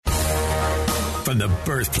from the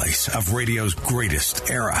birthplace of radio's greatest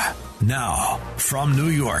era. Now, from New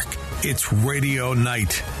York, it's Radio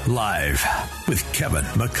Night Live with Kevin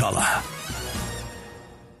McCullough.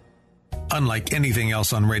 Unlike anything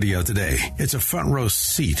else on radio today, it's a front row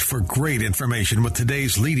seat for great information with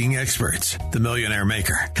today's leading experts. The Millionaire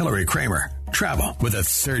Maker, Hillary Kramer. Travel with a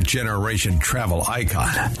third-generation travel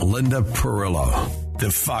icon, Linda Perillo.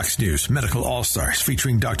 The Fox News Medical All-Stars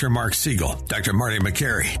featuring Dr. Mark Siegel, Dr. Marty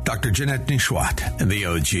McCary, Dr. Jeanette Nishwat, and the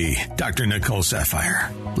OG, Dr. Nicole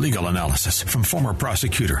Sapphire. Legal analysis from former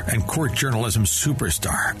prosecutor and court journalism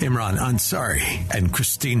superstar Imran Ansari and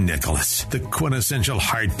Christine Nicholas. The quintessential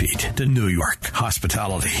heartbeat to New York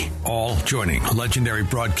hospitality. All joining legendary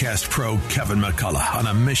broadcast pro Kevin McCullough on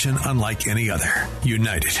a mission unlike any other.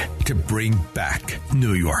 United to bring back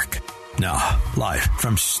New York. Now, live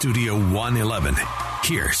from Studio 111,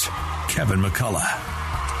 here's Kevin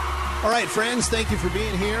McCullough. All right, friends, thank you for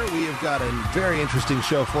being here. We have got a very interesting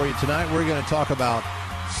show for you tonight. We're going to talk about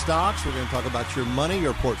stocks. We're going to talk about your money,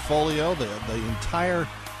 your portfolio, the entire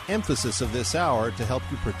emphasis of this hour to help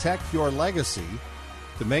you protect your legacy,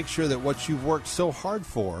 to make sure that what you've worked so hard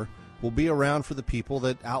for will be around for the people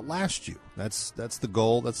that outlast you. That's the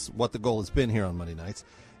goal. That's what the goal has been here on Monday nights.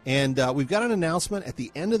 And we've got an announcement at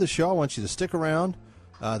the end of the show. I want you to stick around,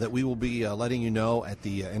 that we will be letting you know at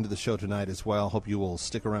the end of the show tonight as well. Hope you will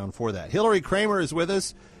stick around for that. Hillary Kramer is with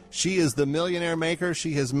us. She is the Millionaire Maker.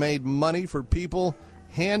 She has made money for people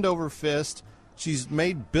hand over fist. She's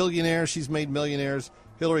made billionaires. She's made millionaires.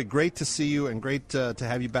 Hillary, great to see you and great to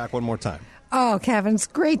have you back one more time. Oh, Kevin, it's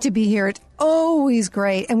great to be here. It's always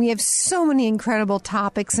great. And we have so many incredible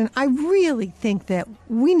topics. And I really think that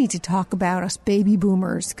we need to talk about us baby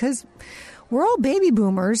boomers because we're all baby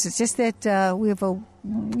boomers. It's just that we have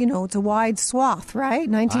it's a wide swath, right?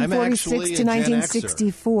 1946 to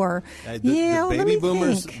 1964. The baby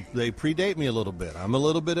boomers, they predate me a little bit. I'm a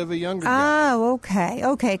little bit of a younger guy. Oh,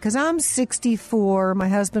 okay, because I'm 64. My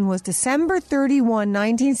husband was December 31,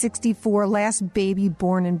 1964, last baby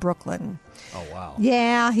born in Brooklyn. Oh, wow.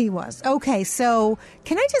 Yeah, he was. Okay, so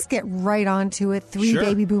can I just get right onto it? Three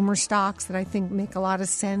baby boomer stocks that I think make a lot of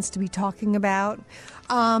sense to be talking about.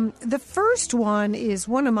 The first one is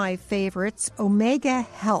one of my favorites, Omega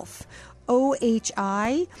Health,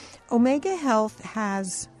 OHI. Omega Health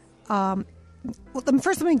has...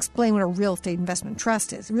 first let me explain what a real estate investment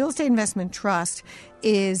trust is. A real estate investment trust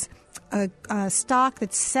is a stock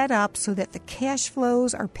that's set up so that the cash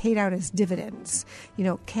flows are paid out as dividends,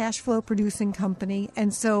 cash flow producing company.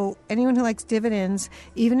 And so anyone who likes dividends,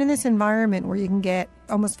 even in this environment where you can get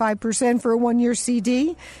almost 5% for a 1-year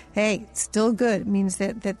CD, hey, it's still good. It means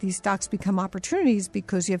that these stocks become opportunities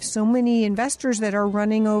because you have so many investors that are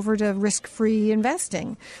running over to risk-free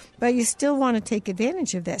investing. But you still want to take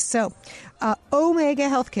advantage of this. So Omega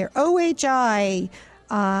Healthcare, OHI,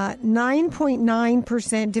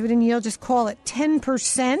 9.9% dividend yield, just call it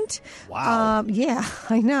 10%. Wow. Yeah,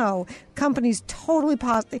 I know. Company's totally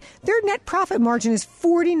positive. Their net profit margin is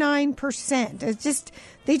 49%. It's just,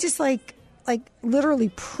 they just like literally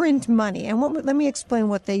print money. And let me explain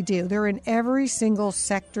what they do. They're in every single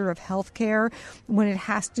sector of healthcare when it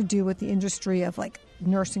has to do with the industry of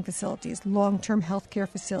nursing facilities, long-term healthcare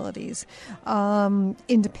facilities,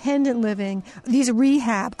 independent living, these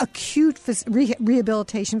rehab, acute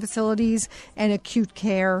rehabilitation facilities, and acute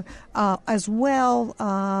care as well.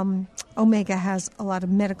 Omega has a lot of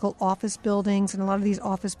medical office buildings, and a lot of these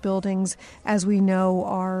office buildings, as we know,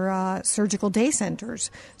 are surgical day centers.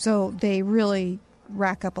 So they really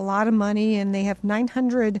rack up a lot of money, and they have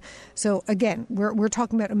 900. So again, we're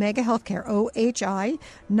talking about Omega Healthcare, OHI,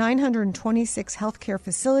 926 healthcare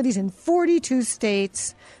facilities in 42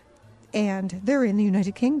 states, and they're in the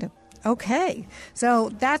United Kingdom. Okay, so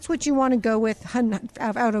that's what you want to go with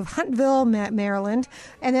out of Huntsville, Maryland.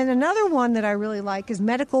 And then another one that I really like is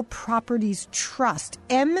Medical Properties Trust,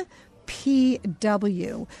 MPW.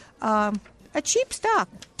 A cheap stock,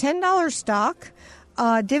 $10 stock.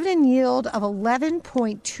 Dividend yield of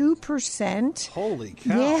 11.2%. Holy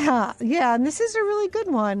cow. Yeah, and this is a really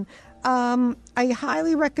good one. I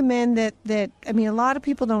highly recommend that, a lot of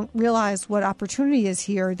people don't realize what opportunity is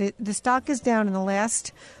here. The stock is down in the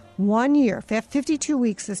last 1 year, 52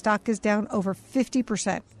 weeks, the stock is down over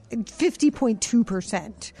 50%,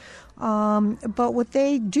 50.2%. But what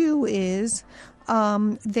they do is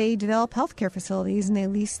they develop healthcare facilities, and they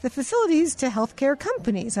lease the facilities to healthcare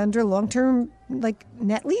companies under long-term,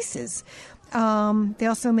 net leases. They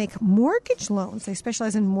also make mortgage loans. They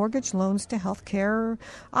specialize in mortgage loans to healthcare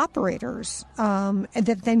operators, and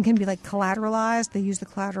that then can be like collateralized. They use the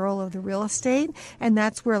collateral of the real estate, and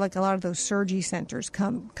that's where like a lot of those surgery centers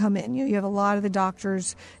come in. You have a lot of the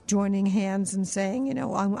doctors joining hands and saying,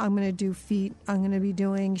 I'm going to do feet, I'm going to be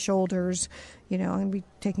doing shoulders, I'm going to be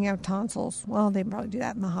taking out tonsils. Well, they probably do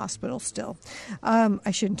that in the hospital still.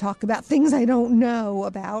 I shouldn't talk about things I don't know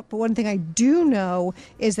about, but one thing I do know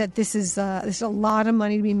is that this is a lot of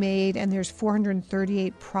money to be made, and there's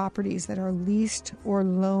 438 properties that are leased or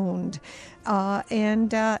loaned,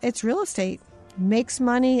 and it's real estate. Makes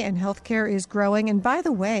money, and healthcare is growing. And by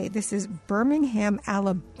the way, this is Birmingham,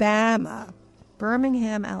 Alabama.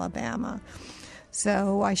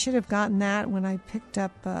 So I should have gotten that when I picked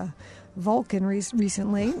up Vulcan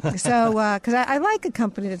recently. So, because I like a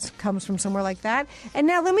company that comes from somewhere like that. And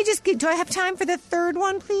now let me just do I have time for the third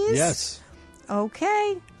one, please? Yes.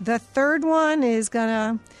 Okay. The third one is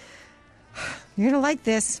you're going to like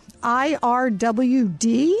this.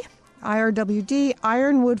 IRWD,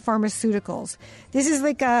 Ironwood Pharmaceuticals. This is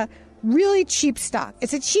like a really cheap stock.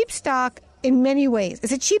 It's a cheap stock in many ways.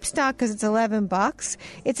 It's a cheap stock because it's $11.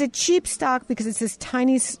 It's a cheap stock because it's this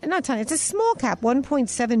it's a small cap,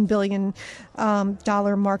 $1.7 billion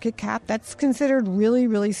dollar market cap. That's considered really,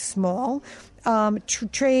 really small.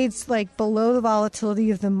 Trades like below the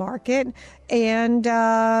volatility of the market, and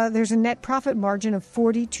there's a net profit margin of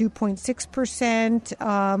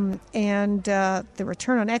 42.6%, and the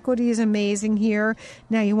return on equity is amazing here.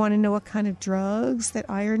 Now, you want to know what kind of drugs that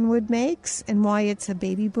Ironwood makes and why it's a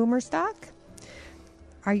baby boomer stock?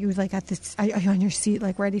 Are you like at this? Are you on your seat,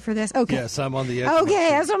 like ready for this? Okay. Yes, I'm on the edge.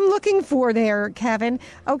 Okay, as I'm looking for there, Kevin.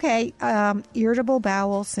 Okay, irritable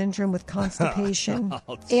bowel syndrome with constipation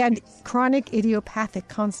and chronic idiopathic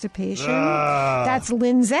constipation. That's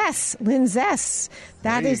Linzess.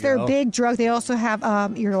 That is their big drug. They also have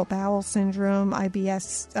irritable bowel syndrome,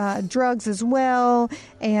 IBS drugs as well,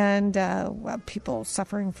 and people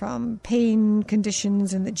suffering from pain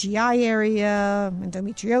conditions in the GI area,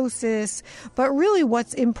 endometriosis. But really,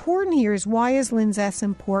 what's important here is, why is Linzess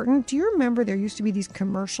important? Do you remember there used to be these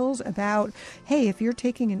commercials about, hey, if you're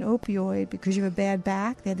taking an opioid because you have a bad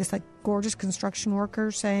back? They had this like gorgeous construction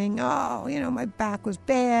worker saying, my back was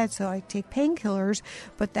bad, so I take painkillers,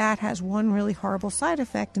 but that has one really horrible side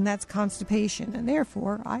effect, and that's constipation, and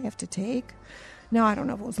therefore I have to take. Now, I don't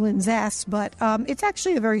know if it was Linzess, but it's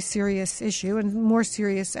actually a very serious issue, and more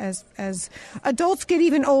serious as adults get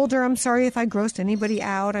even older. I'm sorry if I grossed anybody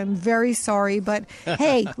out. I'm very sorry. But,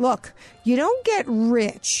 hey, look, you don't get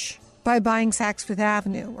rich by buying Saks Fifth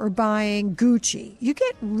Avenue or buying Gucci. You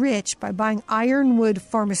get rich by buying Ironwood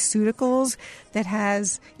Pharmaceuticals that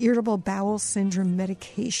has irritable bowel syndrome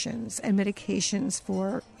medications and medications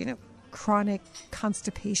for, chronic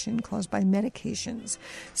constipation caused by medications.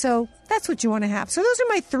 So that's what you want to have. So those are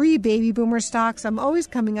my three baby boomer stocks. I'm always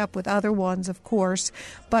coming up with other ones, of course.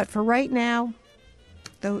 But for right now,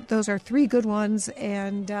 those are three good ones.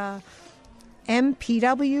 And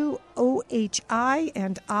MPW, OHI,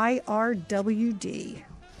 and IRWD.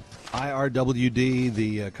 IRWD,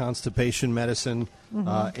 the constipation medicine,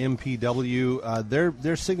 MPW.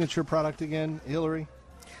 Their signature product again, Hillary?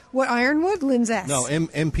 What, Ironwood? Linzess? No,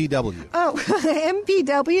 MPW. Oh,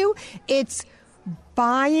 MPW, it's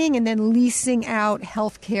buying and then leasing out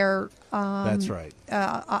healthcare. That's right.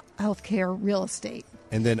 Healthcare real estate.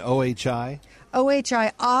 And then OHI?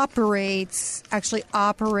 OHI operates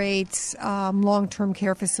long-term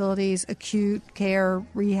care facilities, acute care,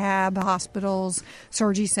 rehab, hospitals,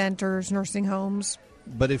 surgery centers, nursing homes.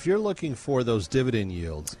 But if you're looking for those dividend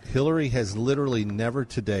yields, Hillary has literally never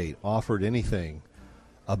to date offered anything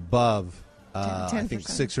above, I think,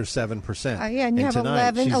 6 or 7%. And you have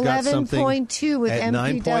tonight, 11.2 with at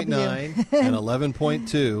MPW. 9.9 and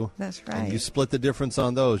 11.2. That's right. And you split the difference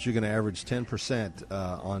on those, you're going to average 10%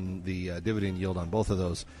 on the dividend yield on both of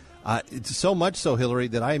those. It's so much so, Hillary,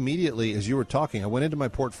 that I immediately, as you were talking, I went into my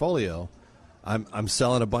portfolio. I'm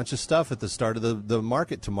selling a bunch of stuff at the start of the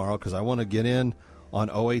market tomorrow because I want to get in on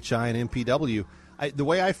OHI and MPW. The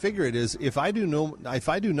way I figure it is, if I do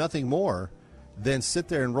nothing more than sit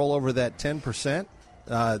there and roll over that 10%,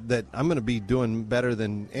 that I'm going to be doing better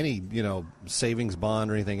than any savings bond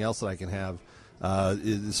or anything else that I can have,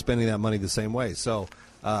 spending that money the same way. So,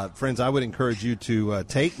 friends, I would encourage you to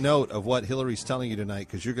take note of what Hillary's telling you tonight,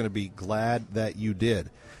 because you're going to be glad that you did.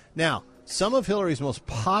 Now, some of Hillary's most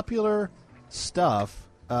popular stuff,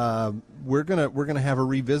 we're gonna have a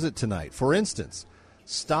revisit tonight. For instance,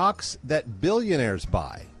 stocks that billionaires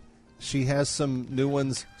buy. She has some new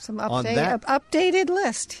ones. Some updated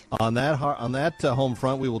list. On that home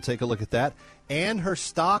front, we will take a look at that. And her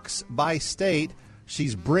stocks by state,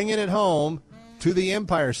 she's bringing it home to the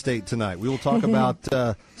Empire State tonight. We will talk about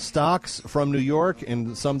stocks from New York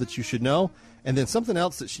and some that you should know. And then something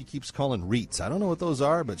else that she keeps calling REITs. I don't know what those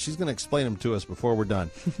are, but she's going to explain them to us before we're done.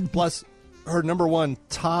 Plus, her number one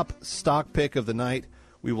top stock pick of the night.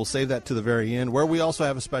 We will save that to the very end, where we also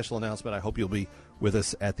have a special announcement. I hope you'll be with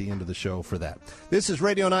us at the end of the show for that. This is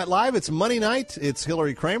Radio Night Live. It's Money Night. It's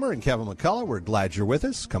Hillary Kramer and Kevin McCullough. We're glad you're with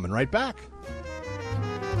us. Coming right back.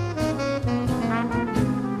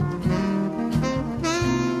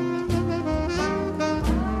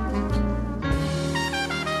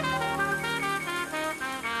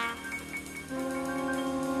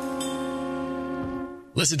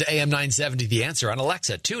 Listen to AM 970 The Answer on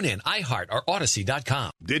Alexa, TuneIn, iHeart, or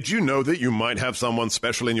Odyssey.com. Did you know that you might have someone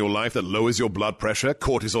special in your life that lowers your blood pressure,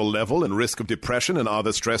 cortisol level, and risk of depression and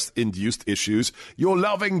other stress-induced issues? Your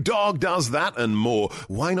loving dog does that and more.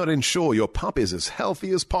 Why not ensure your pup is as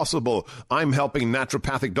healthy as possible? I'm helping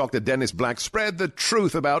naturopathic Dr. Dennis Black spread the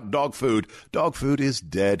truth about dog food. Dog food is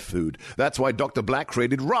dead food. That's why Dr. Black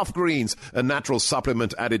created Rough Greens, a natural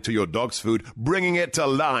supplement added to your dog's food, bringing it to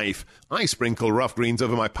life. I sprinkle Rough Greens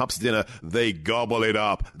over my pup's dinner. They gobble it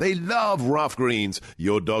up. They love Rough Greens.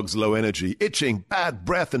 Your dog's low energy, itching, bad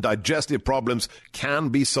breath, and digestive problems can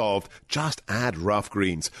be solved. Just add Rough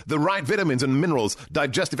Greens. The right vitamins and minerals,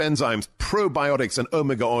 digestive enzymes, probiotics, and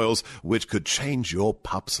omega oils, which could change your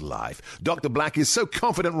pup's life. Dr. Black is so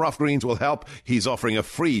confident Rough Greens will help, he's offering a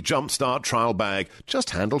free Jumpstart trial bag. Just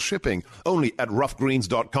handle shipping. Only at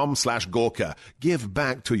roughgreens.com/Gorka. Give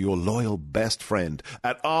back to your loyal best friend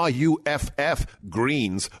at ruffgreens.com/GORKA.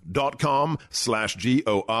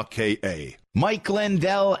 Mike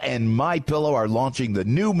Lindell and MyPillow are launching the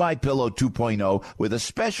new MyPillow 2.0 with a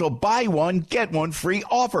special buy one, get one free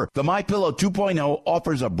offer. The MyPillow 2.0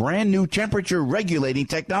 offers a brand new temperature regulating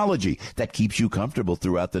technology that keeps you comfortable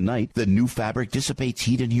throughout the night. The new fabric dissipates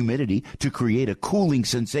heat and humidity to create a cooling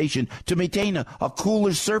sensation to maintain a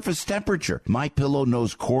cooler surface temperature. MyPillow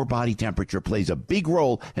knows core body temperature plays a big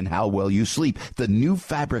role in how well you sleep. The new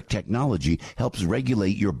fabric technology helps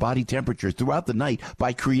regulate your body temperature throughout the night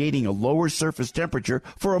by creating a lower surface temperature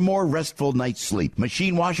for a more restful night's sleep.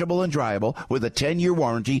 Machine washable and dryable with a 10-year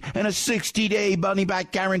warranty and a 60-day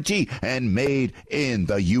money-back guarantee, and made in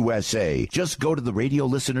the USA. Just go to the radio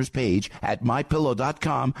listeners page at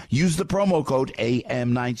MyPillow.com, use the promo code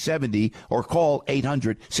AM970, or call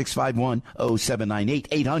 800-651-0798,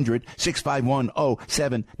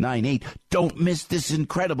 800-651-0798. Don't miss this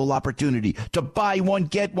incredible opportunity to buy one,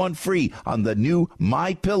 get one free on the new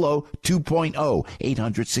MyPillow 2.0,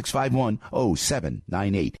 800-651-0798.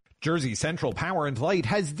 Jersey Central Power and Light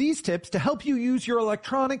has these tips to help you use your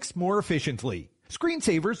electronics more efficiently.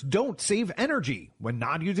 Screensavers don't save energy. When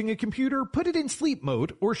not using a computer, put it in sleep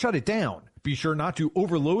mode or shut it down. Be sure not to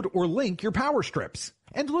overload or link your power strips.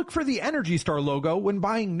 And look for the Energy Star logo when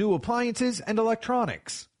buying new appliances and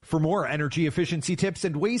electronics. For more energy efficiency tips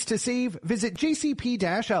and ways to save, visit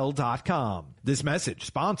jcp-l.com. This message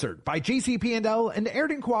sponsored by JCP&L and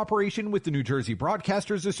aired in cooperation with the New Jersey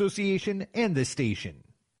Broadcasters Association and this station.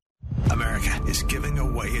 America is giving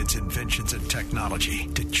away its inventions and technology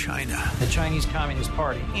to China. The Chinese Communist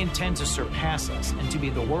Party intends to surpass us and to be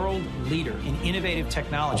the world leader in innovative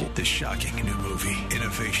technology. The shocking new movie,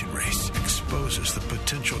 Innovation Race, exposes the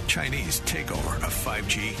potential Chinese takeover of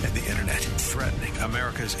 5G and the Internet, threatening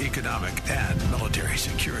America's economic and military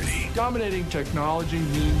security. Dominating technology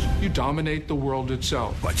means you dominate the world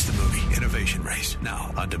itself. Watch the movie Innovation Race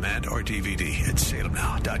now on demand or DVD at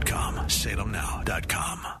salemnow.com.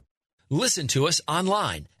 salemnow.com. Listen to us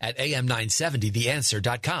online at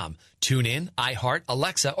am970theanswer.com. Tune in, iHeart,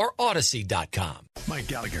 Alexa, or Odyssey.com. Mike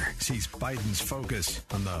Gallagher sees Biden's focus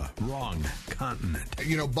on the wrong continent.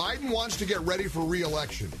 You know, Biden wants to get ready for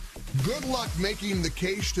re-election. Good luck making the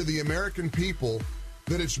case to the American people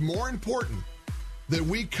that it's more important that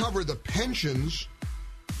we cover the pensions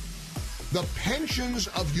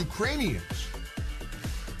of Ukrainians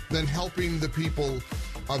than helping the people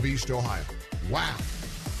of East Ohio. Wow.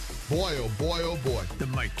 Boy, oh boy, oh boy. The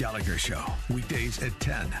Mike Gallagher Show, weekdays at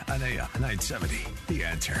 10 on AM 970. The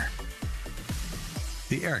Answer.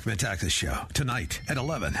 The Eric Metaxas Show, tonight at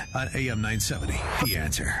 11 on AM 970. The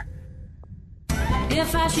Answer.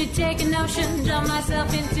 If I should take a notion, dump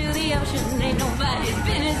myself into the ocean, ain't nobody's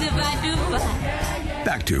business if I do.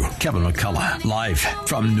 Back to Kevin McCullough, live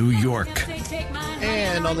from New York.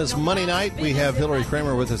 And on this Monday night, we have Hillary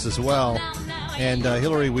Kramer with us as well. And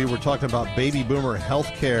Hillary, we were talking about baby boomer health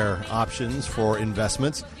care options for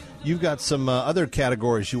investments. You've got some other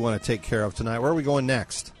categories you want to take care of tonight. Where are we going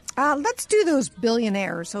next? Let's do those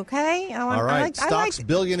billionaires, okay? All right. Stocks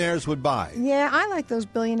billionaires would buy. Yeah, I like those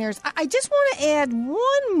billionaires. I just want to add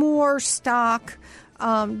one more stock.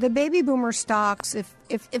 The baby boomer stocks, if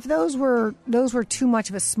those were too much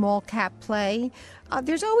of a small cap play,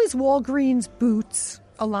 there's always Walgreens Boots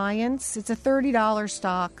Alliance. It's a $30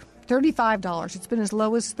 stock. $35. It's been as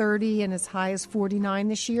low as $30 and as high as $49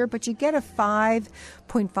 this year, but you get a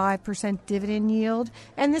 5.5% dividend yield.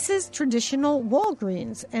 And this is traditional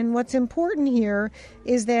Walgreens. And what's important here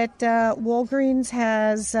is that Walgreens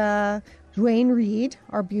has Duane Reade,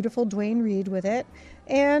 our beautiful Duane Reade, with it.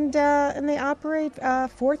 And they operate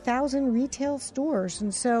 4,000 retail stores,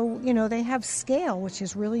 and so they have scale, which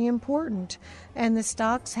is really important. And the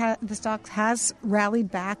stocks has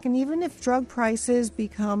rallied back, and even if drug prices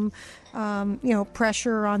become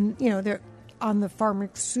pressure on the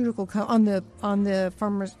pharmaceutical on the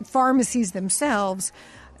pharmacies themselves,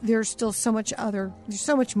 there's still so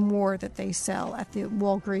much more that they sell at the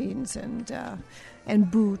Walgreens and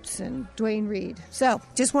Boots and Duane Reade. So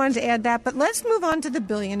just wanted to add that. But let's move on to the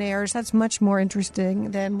billionaires. That's much more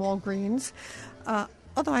interesting than Walgreens.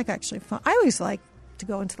 Although I always like to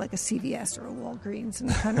go into like a CVS or a Walgreens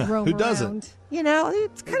and kind of roam Who doesn't? around.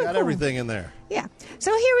 It's kind of got cool. everything in there. Yeah.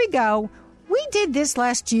 So here we go. We did this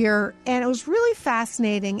last year, and it was really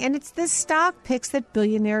fascinating. And it's the stock picks that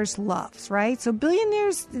billionaires loves, right? So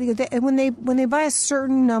billionaires, when they buy a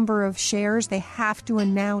certain number of shares, they have to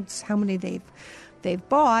announce how many they've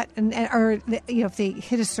bought, or if they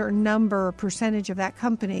hit a certain number or percentage of that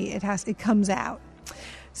company, it comes out.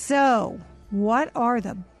 So what are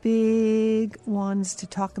the big ones to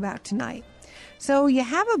talk about tonight? So you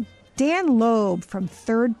have a Dan Loeb from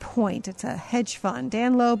Third Point. It's a hedge fund.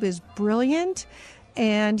 Dan Loeb is brilliant,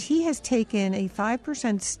 and he has taken a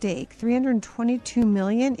 5% stake, $322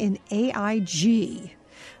 million in AIG,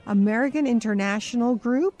 American International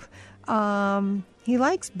Group. He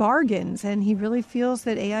likes bargains, and he really feels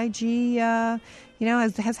that AIG,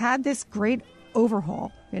 has had this great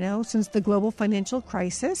overhaul, since the global financial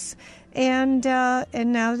crisis, and now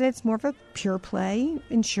that it's more of a pure play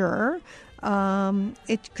insurer.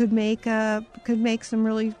 It could make some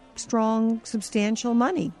really strong, substantial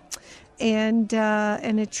money, and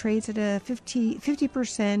it trades at a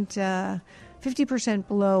 50%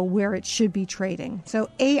 below where it should be trading. So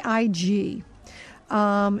AIG.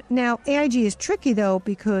 Now AIG is tricky though,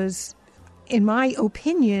 because in my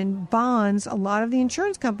opinion, bonds, a lot of the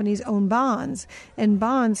insurance companies own bonds, and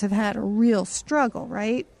bonds have had a real struggle,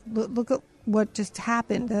 right? Look at what just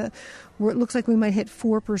happened, where it looks like we might hit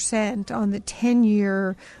 4% on the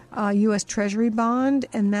 10-year U.S. Treasury bond,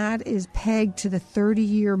 and that is pegged to the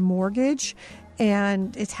 30-year mortgage.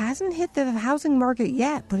 And it hasn't hit the housing market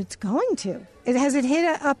yet, but it's going to. Has it hit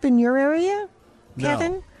up in your area,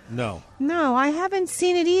 Kevin? No, I haven't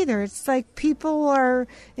seen it either. It's like people are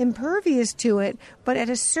impervious to it, but at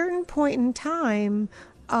a certain point in time,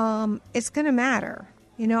 it's going to matter.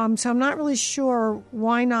 So I'm not really sure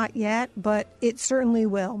why not yet, but it certainly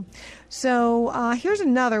will. So here's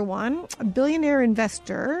another one. A billionaire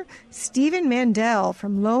investor, Stephen Mandel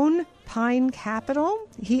from Lone Pine Capital.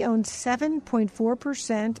 He owns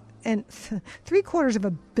 7.4% and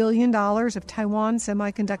 $750 million of Taiwan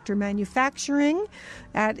Semiconductor Manufacturing.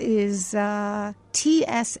 That is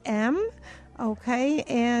TSM. Okay.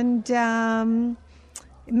 And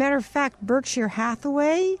matter of fact, Berkshire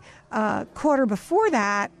Hathaway, quarter before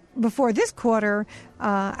this quarter,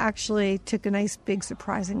 actually took a nice big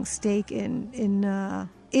surprising stake in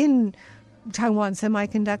Taiwan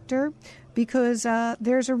Semiconductor, because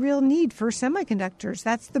there's a real need for semiconductors.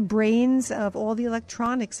 That's the brains of all the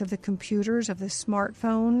electronics, of the computers, of the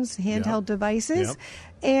smartphones, handheld devices.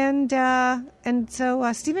 Yep. And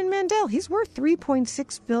so Stephen Mandel, he's worth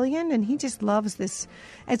 $3.6 billion, and he just loves this.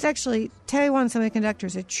 It's actually, Taiwan Semiconductor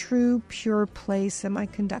is a true pure play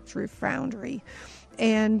semiconductor foundry.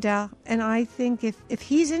 And I think if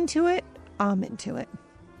he's into it, I'm into it.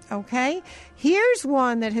 Okay, here's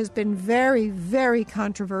one that has been very, very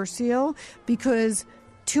controversial, because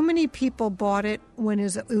too many people bought it when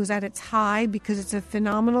it was at its high, because it's a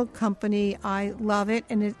phenomenal company. I love it,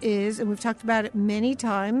 and it is, and we've talked about it many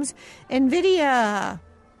times. NVIDIA.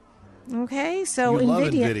 Okay, so you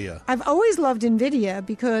love NVIDIA. I've always loved NVIDIA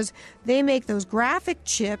because they make those graphic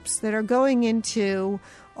chips that are going into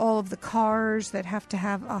all of the cars that have to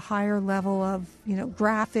have a higher level of,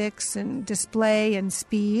 graphics and display and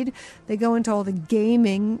speed. They go into all the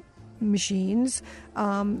gaming machines.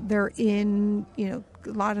 They're in, a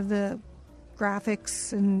lot of the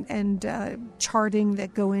graphics and charting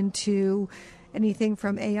that go into anything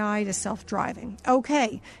from AI to self-driving.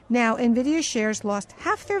 Okay, now NVIDIA shares lost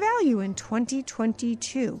half their value in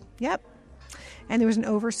 2022. Yep. And there was an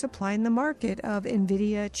oversupply in the market of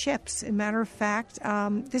NVIDIA chips. As a matter of fact,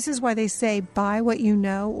 this is why they say buy what you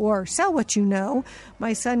know or sell what you know.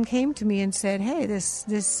 My son came to me and said, hey, this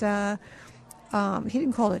he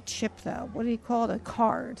didn't call it a chip, though. What did he call it? A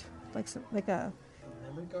card, like a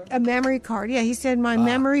memory card. Yeah, he said my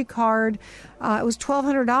memory card, it was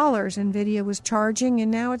 $1,200 NVIDIA was charging,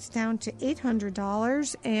 and now it's down to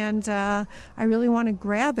 $800, and I really want to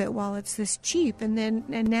grab it while it's this cheap, and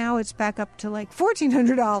now it's back up to like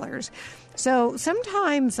 $1,400. So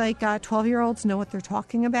sometimes 12-year-olds know what they're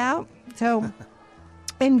talking about. So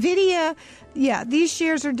NVIDIA, yeah, these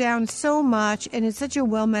shares are down so much, and it's such a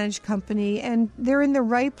well-managed company, and they're in the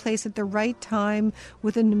right place at the right time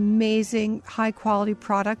with an amazing, high-quality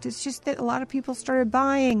product. It's just that a lot of people started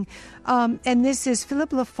buying. And this is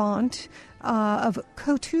Philippe Lafont of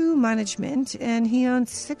Coatue Management, and he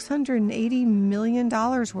owns $680 million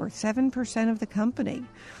worth, 7% of the company.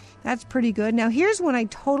 That's pretty good. Now, here's one I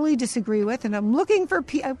totally disagree with, and I'm looking for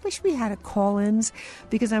I wish we had a call-ins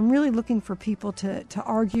because I'm really looking for people to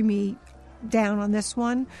argue me down on this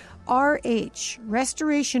one. RH,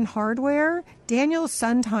 Restoration Hardware, Daniel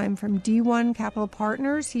Sondheim from D1 Capital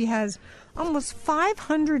Partners. He has almost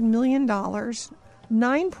 $500 million,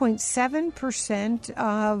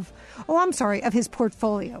 9.7% of his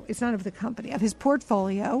portfolio. It's not of the company, of his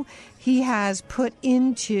portfolio. He has put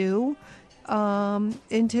into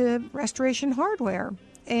Restoration Hardware.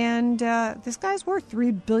 And this guy's worth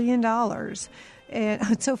 $3 billion. And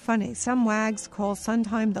it's so funny. Some wags call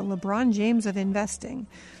Sondheim the LeBron James of investing.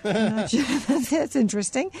 That's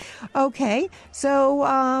interesting. Okay. So,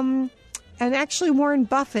 and actually Warren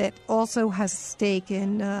Buffett also has a stake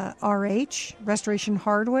in RH, Restoration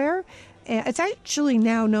Hardware. It's actually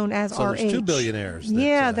now known as RH. So there's two billionaires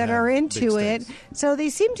that are into it. So they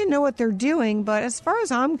seem to know what they're doing. But as far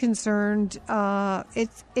as I'm concerned,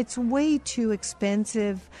 it's way too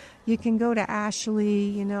expensive. You can go to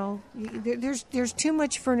Ashley. There's too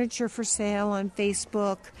much furniture for sale on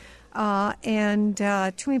Facebook, and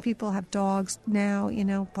too many people have dogs now.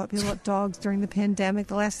 People have dogs during the pandemic.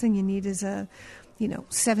 The last thing you need is a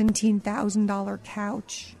 $17,000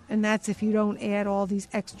 couch. And that's if you don't add all these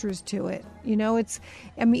extras to it.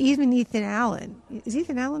 Even Ethan Allen. Is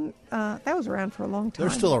Ethan Allen, that was around for a long time.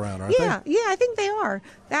 They're still around, aren't they? Yeah, I think they are.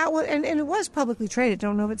 That was, and it was publicly traded.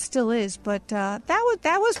 Don't know if it still is, but that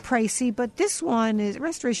was pricey. But this one is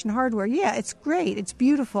Restoration Hardware. Yeah, it's great. It's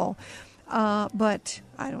beautiful. But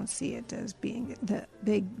I don't see it as being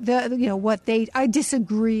I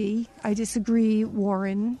disagree. I disagree,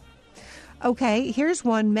 Warren. Okay, here's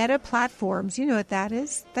one, Meta Platforms. You know what that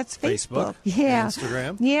is? That's Facebook. Yeah.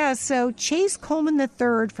 Instagram. Yeah, so Chase Coleman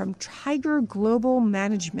III from Tiger Global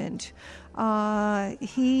Management.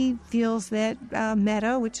 He feels that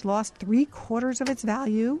Meta, which lost 3/4 of its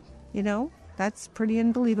value, that's pretty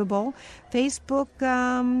unbelievable. Facebook,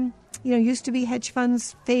 used to be hedge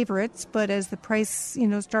funds' favorites, but as the price,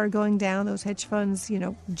 started going down, those hedge funds,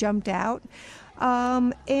 jumped out.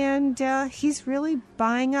 And he's really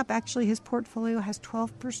buying up. Actually, his portfolio has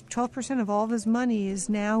 12% of all of his money is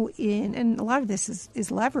now in, and a lot of this is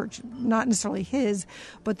leverage, not necessarily his,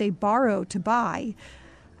 but they borrow to buy.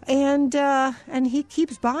 And he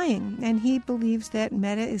keeps buying, and he believes that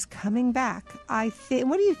Meta is coming back. What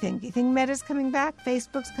do you think? You think Meta's coming back?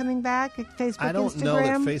 Facebook's coming back? I don't know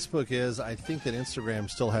that Facebook is. I think that Instagram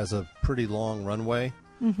still has a pretty long runway.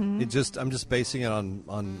 Mm-hmm. I'm just basing it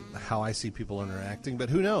on how I see people interacting, but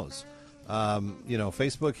who knows?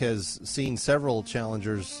 Facebook has seen several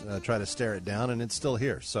challengers try to stare it down, and it's still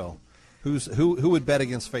here. So, who would bet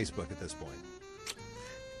against Facebook at this point?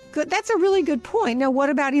 Good. That's a really good point. Now,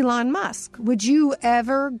 what about Elon Musk? Would you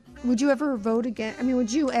ever vote against? I mean,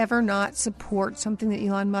 would you ever not support something that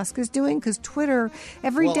Elon Musk is doing? Because Twitter,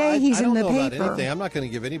 every day he's in the paper. I don't know about anything. I'm not going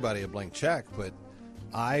to give anybody a blank check, but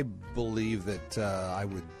I believe that I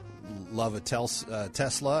would love a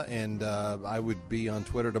Tesla, and I would be on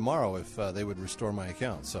Twitter tomorrow if they would restore my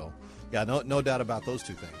account. So, yeah, no doubt about those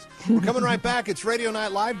two things. We're coming right back. It's Radio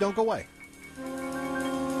Night Live. Don't go away.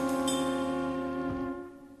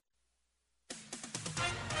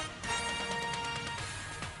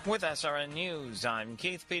 With SRN News, I'm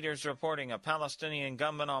Keith Peters reporting a Palestinian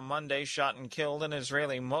gunman on Monday shot and killed an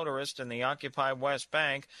Israeli motorist in the occupied West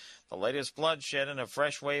Bank, the latest bloodshed in a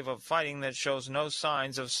fresh wave of fighting that shows no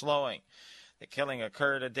signs of slowing. The killing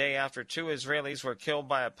occurred a day after 2 Israelis were killed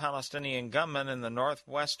by a Palestinian gunman in the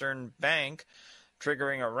northwestern bank.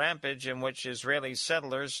 triggering a rampage in which Israeli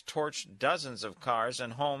settlers torched dozens of cars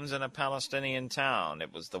and homes in a Palestinian town.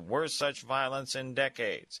 It was the worst such violence in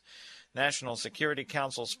decades. National Security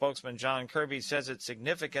Council spokesman John Kirby says it's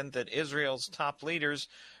significant that Israel's top leaders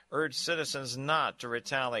urged citizens not to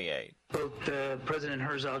retaliate. Both President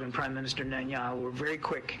Herzog and Prime Minister Netanyahu were very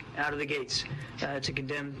quick out of the gates to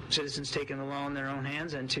condemn citizens taking the law in their own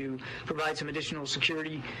hands and to provide some additional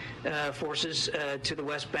security forces to the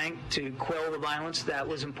West Bank to quell the violence. That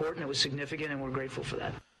was important. It was significant, and we're grateful for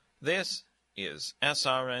that. This is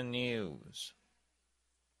SRN News.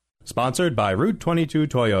 Sponsored by Route 22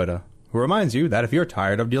 Toyota, who reminds you that if you're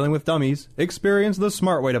tired of dealing with dummies, experience the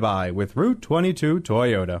smart way to buy with Route 22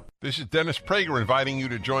 Toyota. This is Dennis Prager inviting you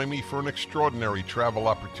to join me for an extraordinary travel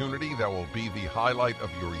opportunity that will be the highlight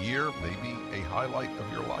of your year, maybe a highlight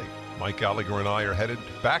of your life. Mike Gallagher and I are headed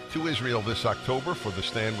back to Israel this October for the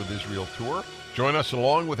Stand with Israel tour. Join us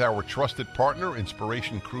along with our trusted partner,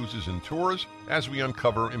 Inspiration Cruises and Tours, as we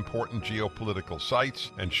uncover important geopolitical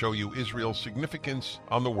sites and show you Israel's significance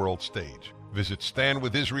on the world stage. Visit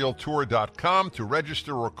standwithisraeltour.com to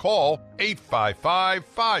register or call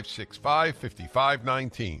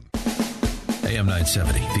 855-565-5519. AM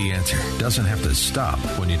 970, The Answer, doesn't have to stop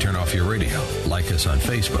when you turn off your radio. Like us on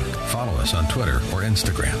Facebook, follow us on Twitter or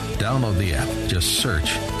Instagram. Download the app. Just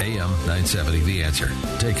search AM 970, The Answer.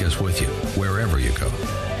 Take us with you wherever you go.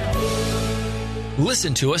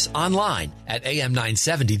 Listen to us online at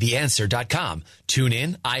am970theanswer.com. Tune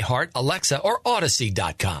in, iHeart, Alexa, or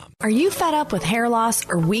Odyssey.com. Are you fed up with hair loss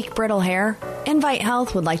or weak, brittle hair? Invite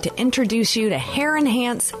Health would like to introduce you to Hair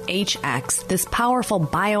Enhance HX. This powerful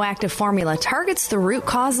bioactive formula targets the root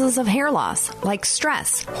causes of hair loss, like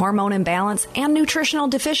stress, hormone imbalance, and nutritional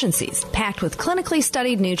deficiencies, packed with clinically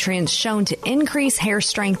studied nutrients shown to increase hair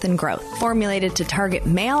strength and growth. Formulated to target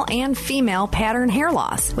male and female pattern hair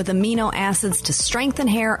loss, with amino acids to strengthen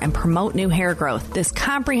hair and promote new hair growth. This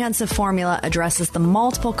comprehensive formula addresses the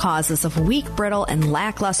multiple causes of weak, brittle, and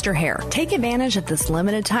lackluster hair. Take advantage of this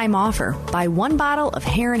limited time offer. Buy one bottle of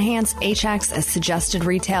Hair Enhance HX as suggested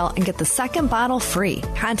retail and get the second bottle free.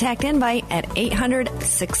 Contact Invite at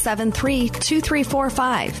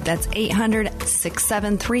 800-673-2345. That's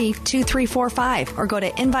 800-673-2345. Or go to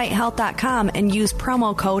invitehealth.com and use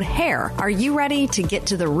promo code HAIR. Are you ready to get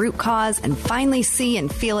to the root cause and finally see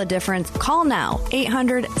and feel a difference? Call now,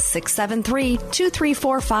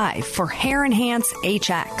 800-673-2345 for Hair Enhance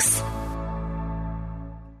HX.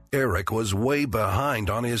 Eric was way behind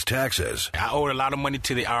on his taxes. I owed a lot of money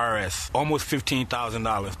to the IRS, almost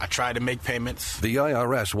 $15,000. I tried to make payments. The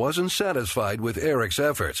IRS wasn't satisfied with Eric's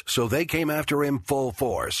efforts, so they came after him full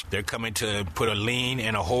force. They're coming to put a lien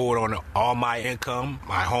and a hold on all my income,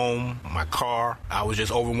 my home, my car. I was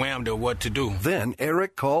just overwhelmed at what to do. Then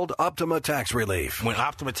Eric called Optima Tax Relief. When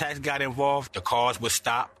Optima Tax got involved, the calls would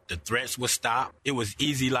stop, the threats would stop. It was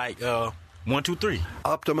easy like 1, 2, 3.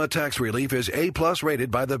 Optima Tax Relief is A+ rated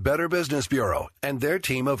by the Better Business Bureau, and their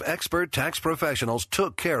team of expert tax professionals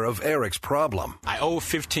took care of Eric's problem. I owe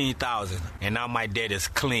 $15,000, and now my debt is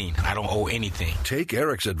clean. I don't owe anything. Take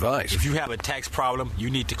Eric's advice. If you have a tax problem, you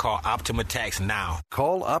need to call Optima Tax now.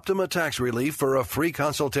 Call Optima Tax Relief for a free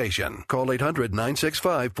consultation. Call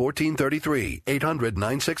 800-965-1433.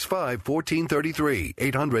 800-965-1433.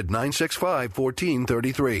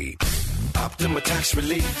 800-965-1433. Optima Tax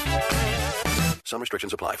Relief. Some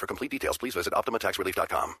restrictions apply. For complete details, please visit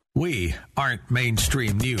OptimaTaxRelief.com. We aren't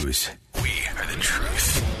mainstream news. We are the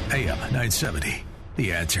truth. AM 970,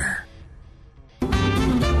 The Answer.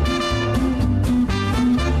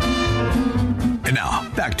 And now,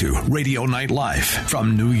 back to Radio Night Live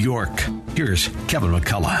from New York. Here's Kevin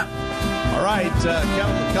McCullough. All right,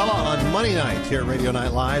 Kevin McCullough on Money Night here at Radio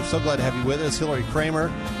Night Live. So glad to have you with us. Hillary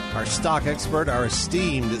Kramer, our stock expert, our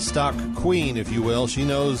esteemed stock queen, if you will. She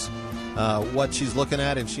knows what she's looking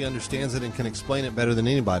at, and she understands it and can explain it better than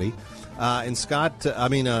anybody. And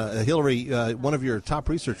Hillary, one of your top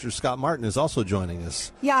researchers, Scott Martin, is also joining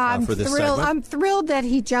us. Yeah, for this thrilled. segment. I'm thrilled that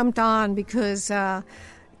he jumped on because,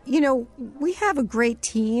 we have a great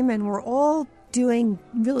team, and we're all doing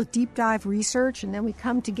real deep dive research, and then we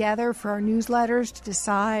come together for our newsletters to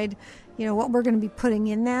decide what we're going to be putting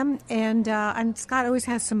in them. And Scott always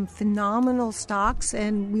has some phenomenal stocks,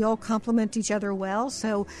 and we all complement each other well.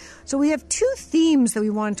 So we have two themes that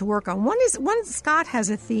we wanted to work on. One is Scott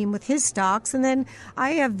has a theme with his stocks, and then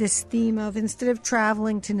I have this theme of, instead of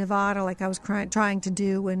traveling to Nevada like I was trying to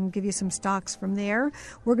do and give you some stocks from there,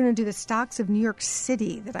 we're going to do the stocks of New York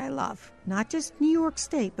City that I love. Not just New York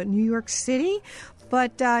State, but New York City.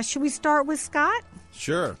 But should we start with Scott?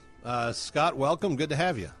 Sure. Scott, welcome. Good to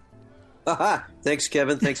have you. Aha! Thanks,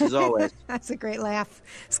 Kevin. Thanks as always. That's a great laugh.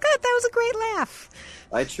 Scott, that was a great laugh.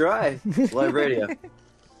 I try. It's live radio.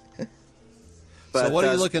 So what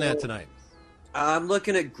are you looking at tonight? I'm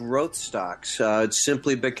looking at growth stocks. It's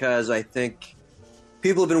simply because I think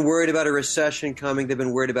people have been worried about a recession coming. They've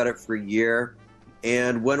been worried about it for a year.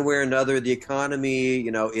 And one way or another, the economy,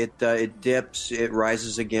 it dips, it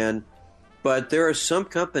rises again. But there are some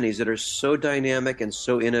companies that are so dynamic and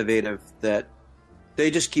so innovative that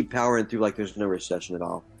they just keep powering through like there's no recession at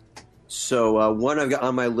all. So one I've got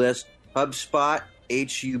on my list, HubSpot,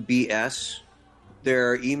 HUBS.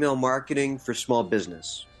 They're email marketing for small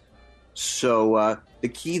business. So the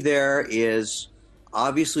key there is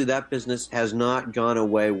obviously that business has not gone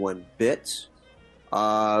away one bit.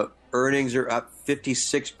 Earnings are up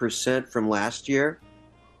 56% from last year,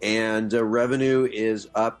 and revenue is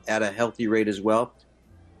up at a healthy rate as well.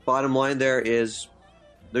 Bottom line there is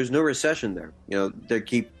there's no recession there. They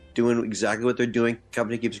keep doing exactly what they're doing.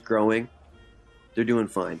 Company keeps growing. They're doing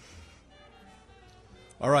fine.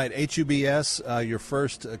 All right, HUBS, your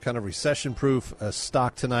first kind of recession-proof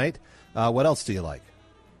stock tonight. What else do you like?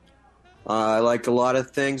 I like a lot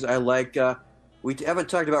of things. I like we haven't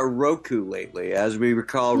talked about Roku lately. As we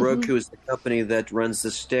recall, Roku is the company that runs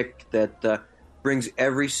the stick that brings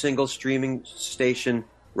every single streaming station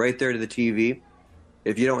right there to the TV.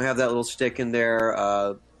 If you don't have that little stick in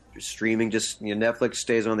there, streaming just Netflix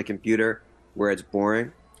stays on the computer where it's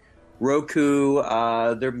boring. Roku,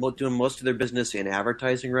 they're doing most of their business in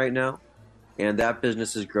advertising right now, and that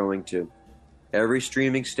business is growing too. Every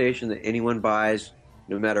streaming station that anyone buys,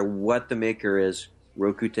 no matter what the maker is,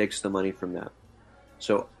 Roku takes the money from that.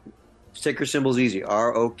 So ticker symbol's easy,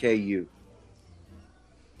 ROKU.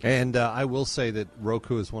 And I will say that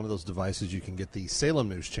Roku is one of those devices you can get the Salem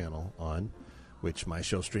News Channel on, which my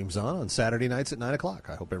show streams on Saturday nights at 9 o'clock.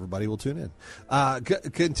 I hope everybody will tune in.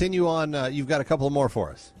 Continue on. You've got a couple more for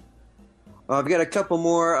us. I've got a couple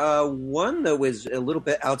more. One, though, is a little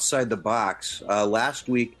bit outside the box. Last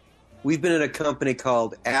week, we've been in a company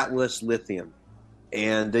called Atlas Lithium.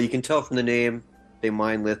 And you can tell from the name, they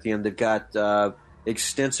mine lithium. They've got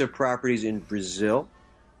extensive properties in Brazil.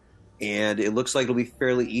 And it looks like it'll be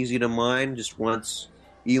fairly easy to mine just once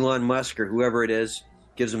Elon Musk or whoever it is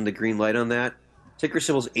gives them the green light on that. Ticker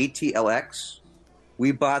symbol's ATLX.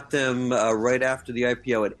 We bought them right after the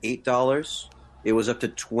IPO at $8. It was up to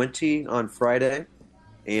 $20 on Friday,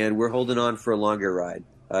 and we're holding on for a longer ride.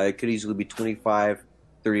 It could easily be $25,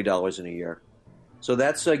 $30 in a year. So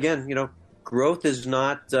that's, again, growth is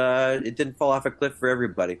not, it didn't fall off a cliff for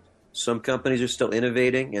everybody. Some companies are still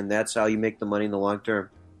innovating, and that's how you make the money in the long term.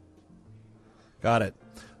 Got it.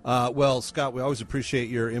 Well, Scott, we always appreciate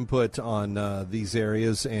your input on these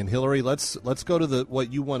areas. And Hillary, let's go to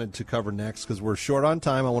what you wanted to cover next because we're short on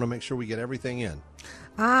time. I want to make sure we get everything in.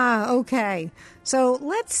 Okay. So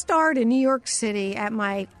let's start in New York City at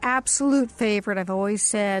my absolute favorite. I've always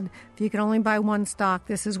said if you can only buy one stock,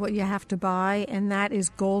 this is what you have to buy, and that is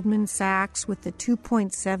Goldman Sachs with the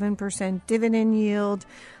 2.7% dividend yield,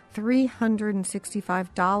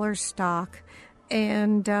 $365 stock.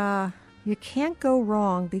 And you can't go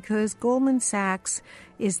wrong because Goldman Sachs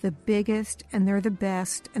is the biggest and they're the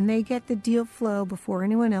best, and they get the deal flow before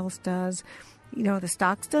anyone else does. The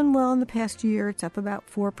stock's done well in the past year. It's up about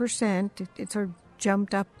 4%. It sort of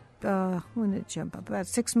jumped up. When did it jump up? About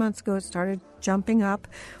 6 months ago, it started jumping up.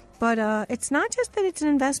 But it's not just that it's an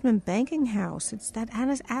investment banking house. It's that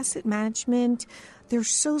asset management. They're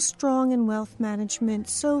so strong in wealth management,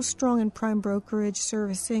 so strong in prime brokerage,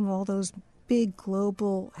 servicing all those big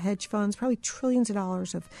global hedge funds, probably trillions of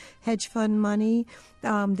dollars of hedge fund money.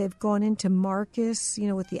 They've gone into Marcus,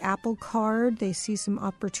 with the Apple Card. They see some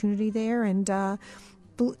opportunity there. And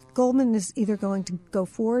Goldman is either going to go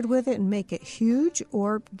forward with it and make it huge,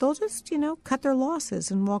 or they'll just, cut their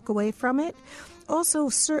losses and walk away from it. Also,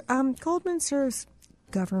 Goldman serves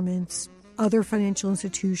governments, other financial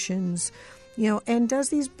institutions, and does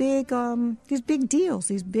these big deals,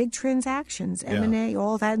 these big transactions, M&A,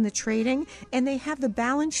 all that in the trading, and they have the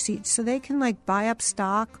balance sheet, so they can buy up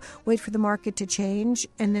stock, wait for the market to change,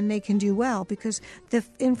 and then they can do well because the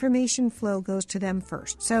information flow goes to them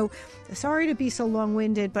first. So, sorry to be so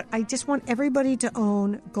long-winded, but I just want everybody to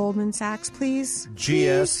own Goldman Sachs, please.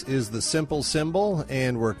 GS is the simple symbol,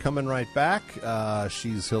 and we're coming right back.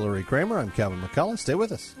 She's Hillary Kramer. I'm Kevin McCullough. Stay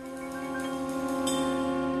with us.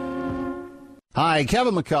 Hi,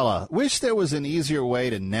 Kevin McCullough. Wish there was an easier way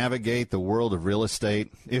to navigate the world of real estate.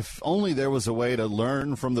 If only there was a way to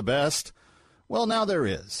learn from the best. Well, now there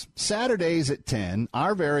is. Saturdays at 10,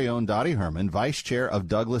 our very own Dottie Herman, Vice Chair of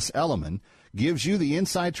Douglas Elliman, gives you the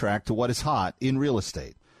inside track to what is hot in real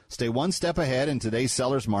estate. Stay one step ahead in today's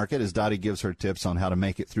seller's market as Dottie gives her tips on how to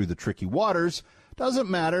make it through the tricky waters. Doesn't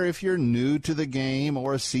matter if you're new to the game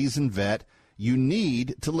or a seasoned vet, you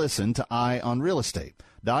need to listen to Eye on Real Estate.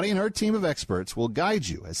 Dottie and her team of experts will guide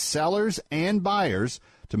you as sellers and buyers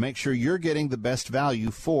to make sure you're getting the best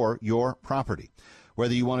value for your property.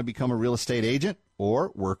 Whether you want to become a real estate agent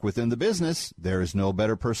or work within the business, there is no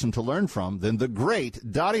better person to learn from than the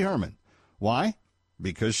great Dottie Herman. Why?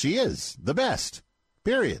 Because she is the best.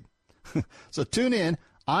 Period. So tune in,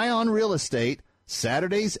 Eye on Real Estate,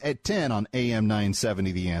 Saturdays at 10 on AM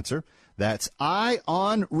 970 The Answer. That's Eye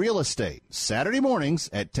on Real Estate, Saturday mornings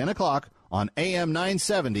at 10 o'clock on AM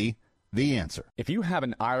 970 The Answer. If you have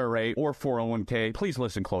an IRA or 401k, please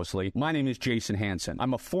listen closely. My name is Jason Hansen.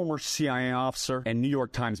 I'm a former CIA officer and New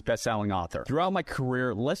York Times bestselling author. Throughout my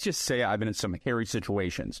career, let's just say I've been in some hairy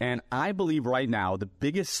situations. And I believe right now the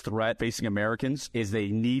biggest threat facing Americans is they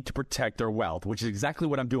need to protect their wealth, which is exactly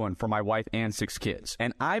what I'm doing for my wife and 6 kids.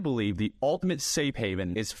 And I believe the ultimate safe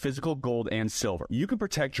haven is physical gold and silver. You can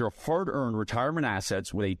protect your hard-earned retirement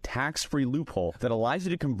assets with a tax-free loophole that allows you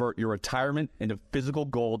to convert your retirement into physical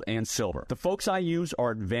gold and silver. The folks I use are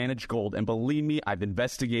Advantage Gold, and believe me, I've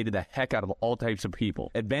investigated the heck out of all types of people.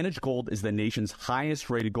 Advantage Gold is the nation's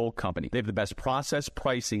highest-rated gold company. They have the best process,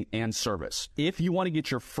 pricing, and service. If you want to get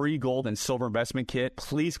your free gold and silver investment kit,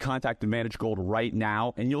 please contact Advantage Gold right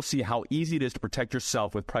now, and you'll see how easy it is to protect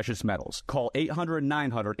yourself with precious metals. Call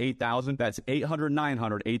 800-900-8000. That's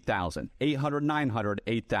 800-900-8000.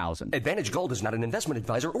 800-900-8000. Advantage Gold is not an investment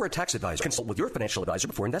advisor or a tax advisor. Consult with your financial advisor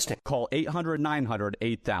before investing. Call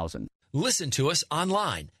 800-900-8000. Listen to us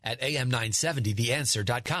online at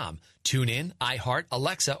am970theanswer.com. Tune in, iHeart,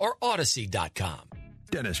 Alexa, or Odyssey.com.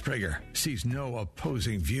 Dennis Prager sees no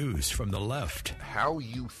opposing views from the left. How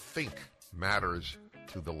you think matters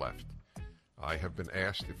to the left. I have been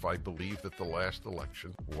asked if I believe that the last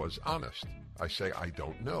election was honest. I say I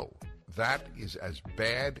don't know. That is as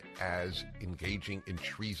bad as engaging in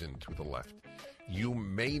treason to the left. You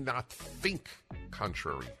may not think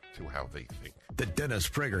contrary to how they think. The Dennis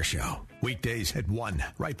Prager Show, weekdays at 1,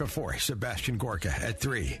 right before Sebastian Gorka at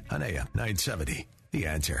 3 on AM 970. The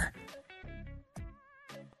Answer.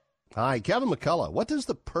 Hi, Kevin McCullough. What does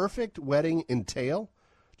the perfect wedding entail?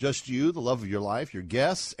 Just you, the love of your life, your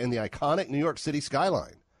guests, and the iconic New York City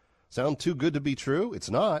skyline. Sound too good to be true? It's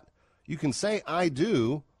not. You can say I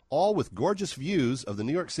do, all with gorgeous views of the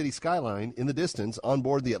New York City skyline in the distance on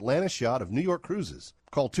board the Atlantis yacht of New York Cruises.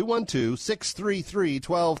 Call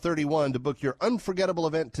 212-633-1231 to book your unforgettable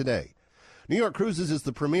event today. New York Cruises is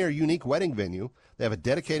the premier unique wedding venue. They have a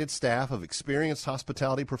dedicated staff of experienced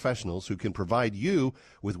hospitality professionals who can provide you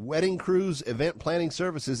with wedding cruise event planning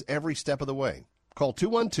services every step of the way. Call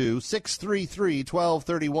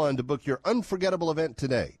 212-633-1231 to book your unforgettable event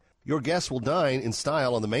today. Your guests will dine in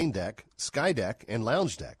style on the main deck, sky deck, and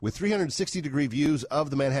lounge deck with 360-degree views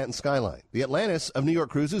of the Manhattan skyline. The Atlantis of New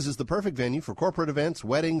York Cruises is the perfect venue for corporate events,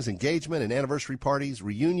 weddings, engagement and anniversary parties,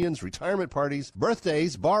 reunions, retirement parties,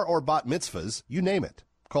 birthdays, bar or bat mitzvahs, you name it.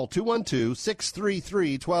 Call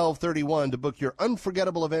 212-633-1231 to book your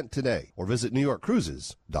unforgettable event today or visit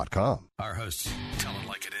NewYorkCruises.com. Our hosts tell it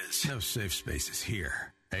like it is. No safe spaces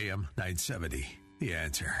here. AM 970. The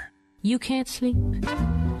Answer. You can't sleep,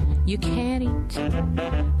 you can't eat,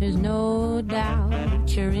 there's no doubt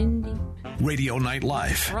you're in deep. Radio Night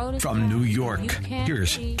Live from New York.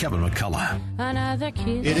 Here's Kevin McCullough.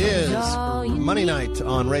 It is Monday night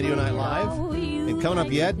on Radio Night Live. And coming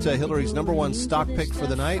up yet, Hillary's number one stock pick for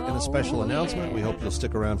the night and a special announcement. We hope you'll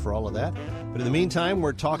stick around for all of that. But in the meantime,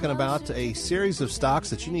 we're talking about a series of stocks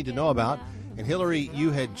that you need to know about. And Hillary, you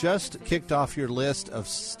had just kicked off your list of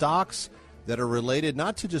stocks that are related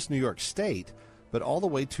not to just New York State, but all the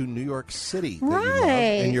way to New York City.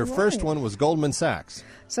 Right. And your first one was Goldman Sachs.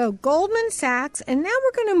 So Goldman Sachs, and now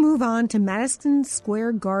we're going to move on to Madison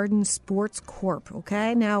Square Garden Sports Corp.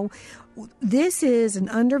 Okay, now this is an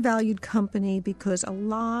undervalued company because a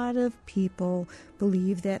lot of people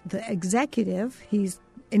believe that the executive, he's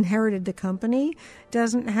inherited the company,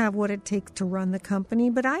 doesn't have what it takes to run the company.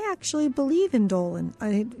 But I actually believe in Dolan,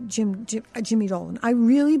 Jimmy Dolan. I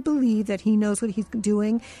really believe that he knows what he's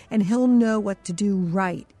doing and he'll know what to do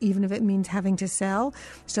right, even if it means having to sell.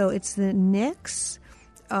 So it's the Knicks.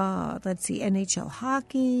 Let's see, NHL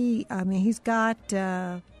hockey. I mean, he's got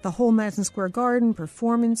the whole Madison Square Garden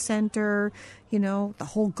Performance Center, you know, the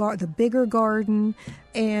whole the bigger garden.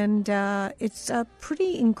 And it's a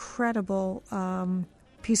pretty incredible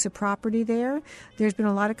piece of property there. There's been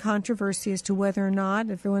a lot of controversy as to whether or not,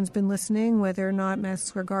 if everyone's been listening, whether or not Madison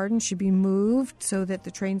Square Garden should be moved so that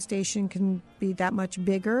the train station can be that much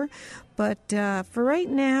bigger. But for right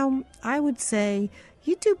now, I would say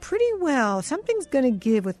you do pretty well. Something's going to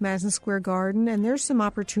give with Madison Square Garden, and there's some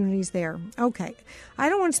opportunities there. Okay. I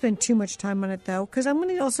don't want to spend too much time on it, though, because I'm going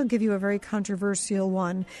to also give you a very controversial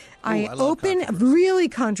one. Really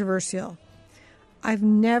controversial. I've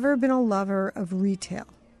never been a lover of retail.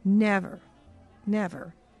 Never.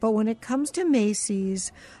 But when it comes to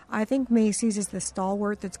Macy's, I think Macy's is the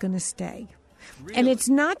stalwart that's going to stay. Really? And it's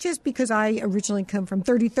not just because I originally come from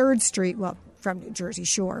 33rd Street, well, from New Jersey,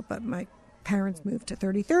 sure, but my parents moved to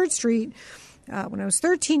 33rd Street when I was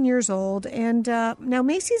 13 years old. And now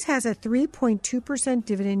Macy's has a 3.2%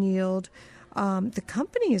 dividend yield. The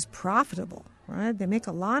company is profitable, right? They make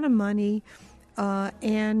a lot of money.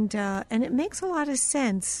 And it makes a lot of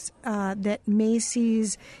sense that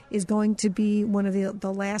Macy's is going to be one of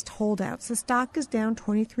the last holdouts. The stock is down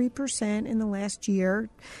 23% in the last year.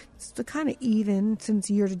 It's kind of even since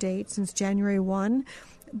year to date, since January 1.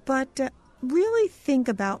 But really think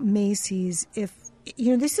about Macy's. If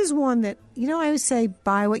this is one that, I always say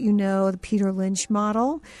buy what you know, the Peter Lynch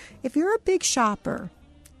model. If you're a big shopper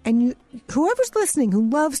and whoever's listening who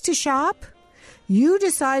loves to shop, you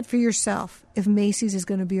decide for yourself if Macy's is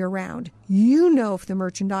going to be around. You know if the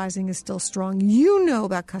merchandising is still strong. You know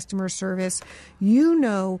about customer service. You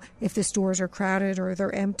know if the stores are crowded or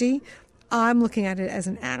they're empty. I'm looking at it as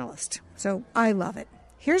an analyst, so I love it.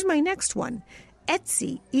 Here's my next one.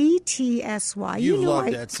 Etsy, E-T-S-Y. You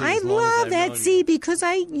loved Etsy. I love Etsy because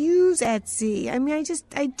I use Etsy. I mean,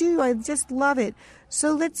 I do. I just love it.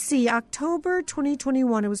 So let's see. October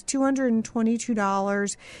 2021, it was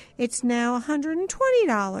 $222. It's now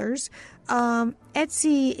 $120.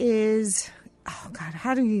 Etsy is, oh God,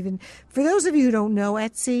 how do you even, for those of you who don't know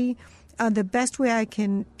Etsy, the best way I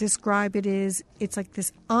can describe it is it's like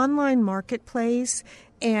this online marketplace.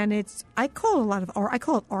 And I call it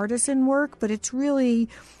artisan work, but it's really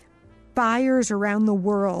buyers around the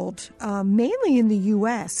world, mainly in the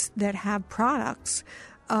U.S., that have products,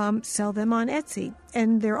 sell them on Etsy.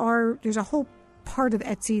 And there's a whole part of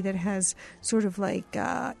Etsy that has sort of like,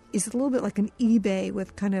 is a little bit like an eBay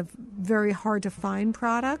with kind of very hard to find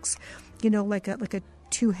products, like a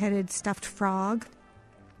two-headed stuffed frog.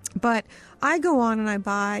 But I go on and I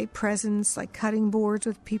buy presents like cutting boards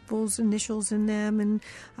with people's initials in them, and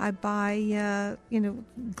I buy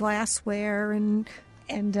glassware and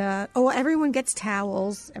everyone gets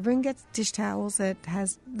towels. Everyone gets dish towels that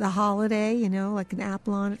has the holiday, like an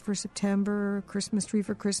apple on it for September, a Christmas tree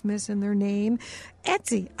for Christmas, and their name.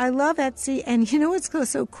 Etsy, I love Etsy, and what's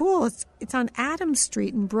so cool? It's on Adams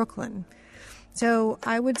Street in Brooklyn. So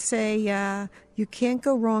I would say you can't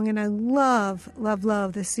go wrong, and I love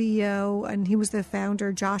the CEO, and he was the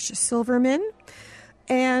founder, Josh Silverman.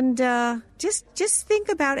 And just think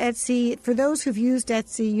about Etsy. For those who've used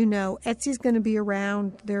Etsy, Etsy's going to be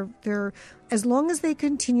around. They're as long as they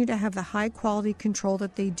continue to have the high quality control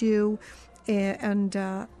that they do, and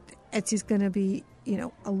Etsy's going to be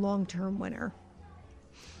a long-term winner.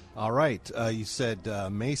 All right, you said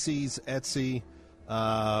Macy's, Etsy.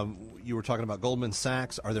 You were talking about Goldman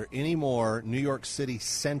Sachs. Are there any more New York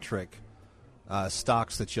City-centric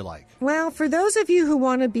stocks that you like? Well, for those of you who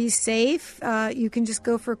want to be safe, you can just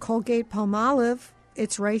go for Colgate-Palmolive.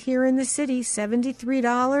 It's right here in the city,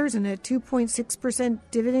 $73 and a 2.6%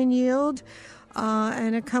 dividend yield,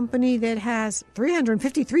 and a company that has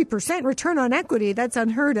 353% return on equity. That's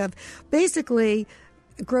unheard of. Basically,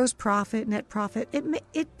 gross profit, net profit,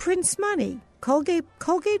 it prints money.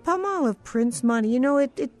 Colgate-Palmolive prints money.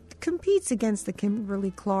 It competes against the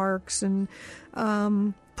Kimberly-Clarks and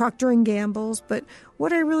Procter & Gamble's. But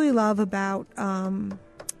what I really love about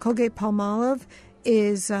Colgate-Palmolive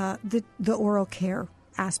is the oral care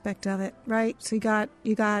aspect of it, right? So you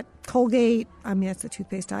got Colgate. I mean, that's the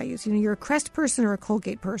toothpaste I use. You're a Crest person or a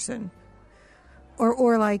Colgate person,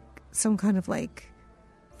 or like some kind of like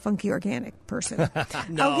funky organic person.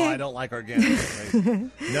 No, okay. I don't like organic.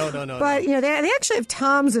 No. But they actually have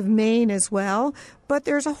Tom's of Maine as well. But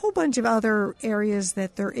there's a whole bunch of other areas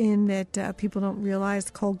that they're in that people don't realize.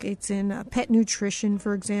 Colgate's in pet nutrition,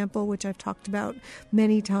 for example, which I've talked about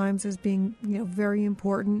many times as being very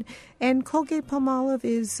important. And Colgate-Palmolive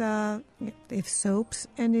is they have soaps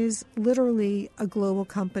and is literally a global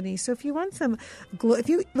company. So if you want if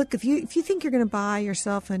you think you're going to buy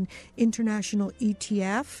yourself an international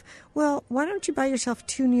ETF, well, why don't you buy yourself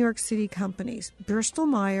two New York City companies, Bristol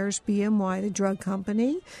Myers, BMY, the drug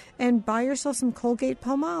company, and buy yourself some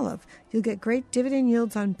Colgate-Palmolive. You'll get great dividend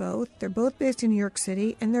yields on both. They're both based in New York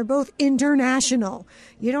City, and they're both international.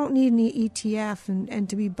 You don't need any ETF and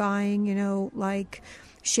to be buying, like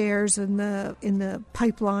shares in the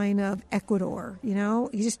pipeline of Ecuador. You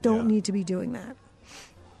just don't need to be doing that.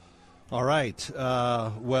 All right.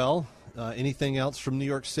 Well, Anything else from New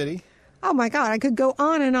York City? Oh, my God. I could go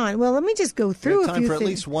on and on. Well, let me just go through a few time for things. At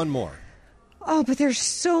least one more. Oh, but there's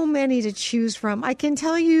so many to choose from. I can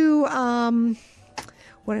tell you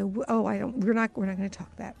we're not going to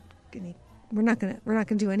talk that. We're not going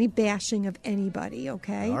to do any bashing of anybody,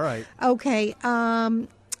 okay? All right. Okay.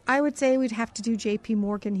 I would say we'd have to do JP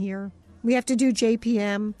Morgan here. We have to do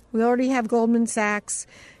JPM. We already have Goldman Sachs.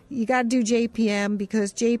 You got to do JPM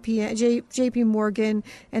because JP Morgan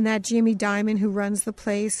and that Jamie Dimon who runs the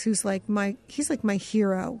place, he's like my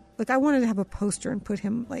hero. Like I wanted to have a poster and put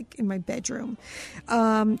him like in my bedroom.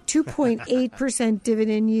 2.8%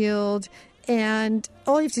 dividend yield. And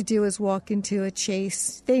all you have to do is walk into a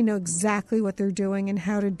Chase. They know exactly what they're doing and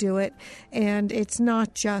how to do it. And it's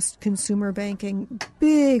not just consumer banking,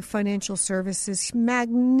 big financial services,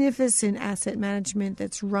 magnificent asset management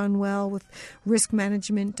that's run well with risk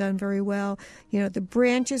management done very well. You know, the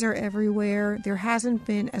branches are everywhere. There hasn't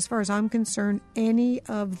been, as far as I'm concerned, any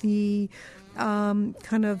of the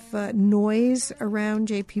noise around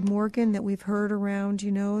JP Morgan that we've heard around,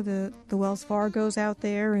 you know, the Wells Fargos out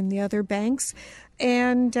there and the other banks,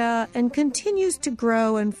 and continues to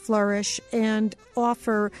grow and flourish and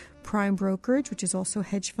offer prime brokerage, which is also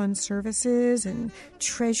hedge fund services and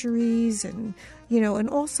treasuries, and and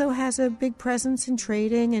also has a big presence in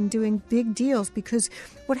trading and doing big deals. Because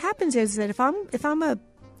what happens is that if I'm a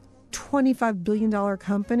 $25 billion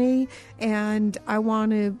company and I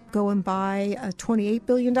want to go and buy a $28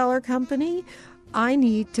 billion company, I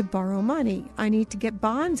need to borrow money. I need to get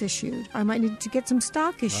bonds issued. I might need to get some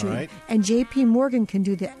stock issued. All right. And JP Morgan can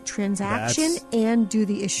do the transaction and do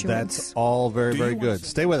the issuance. That's all very, very good.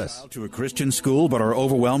 Stay with us. To a Christian school but are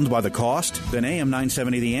overwhelmed by the cost? Then AM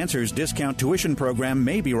 970 The Answer's discount tuition program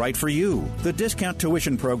may be right for you. The discount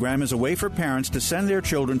tuition program is a way for parents to send their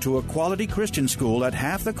children to a quality Christian school at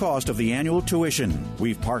half the cost of the annual tuition.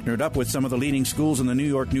 We've partnered up with some of the leading schools in the New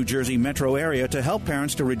York, New Jersey metro area to help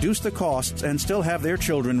parents to reduce the costs and still have their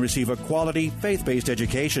children receive a quality, faith-based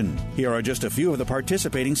education. Here are just a few of the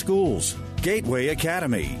participating schools. Gateway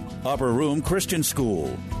Academy, Upper Room Christian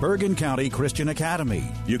School, Bergen County Christian Academy.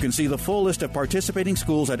 You can see the full list of participating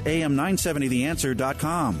schools at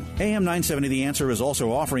am970theanswer.com. AM 970 The Answer is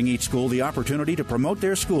also offering each school the opportunity to promote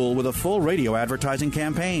their school with a full radio advertising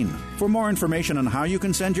campaign. For more information on how you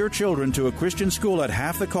can send your children to a Christian school at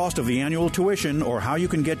half the cost of the annual tuition, or how you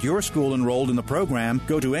can get your school enrolled in the program,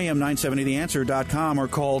 go to am970theanswer.com or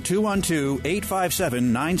call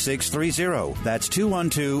 212-857-9630. That's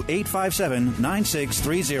 212-857-9630.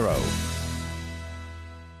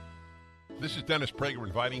 This is Dennis Prager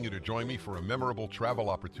inviting you to join me for a memorable travel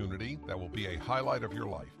opportunity that will be a highlight of your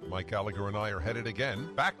life. Mike Gallagher and I are headed again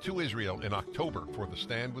back to Israel in October for the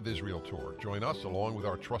Stand with Israel tour. Join us along with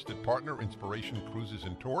our trusted partner, Inspiration Cruises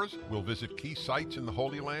and Tours. We'll visit key sites in the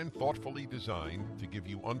Holy Land, thoughtfully designed to give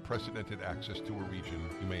you unprecedented access to a region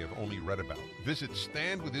you may have only read about. Visit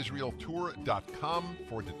standwithisraeltour.com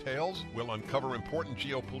for details. We'll uncover important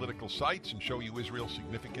geopolitical sites and show you Israel's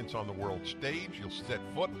significance on the world stage. You'll set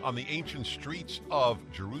foot on the ancient streets of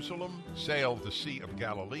Jerusalem, sail the Sea of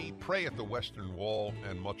Galilee, pray at the Western Wall,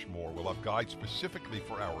 and much more. We'll have guides specifically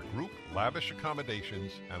for our group, lavish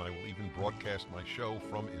accommodations, and I will even broadcast my show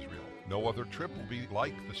from Israel. No other trip will be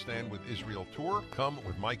like the Stand with Israel tour. Come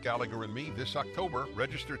with Mike Gallagher and me this October.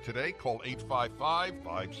 Register today. Call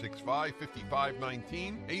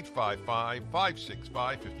 855-565-5519,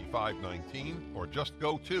 855-565-5519, or just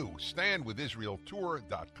go to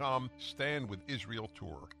standwithisraeltour.com,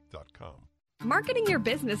 standwithisraeltour.com. Marketing your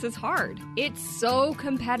business is hard. It's so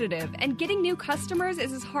competitive, and getting new customers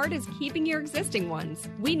is as hard as keeping your existing ones.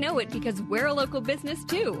 We know it because we're a local business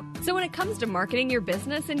too. So when it comes to marketing your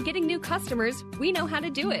business and getting new customers, we know how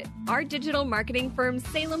to do it. Our digital marketing firm,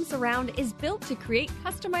 Salem Surround, is built to create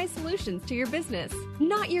customized solutions to your business,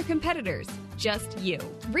 not your competitors, just you.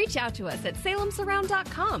 Reach out to us at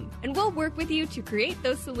salemsurround.com, and we'll work with you to create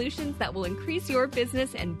those solutions that will increase your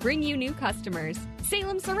business and bring you new customers.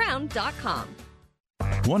 salemsurround.com.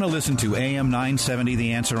 Want to listen to AM 970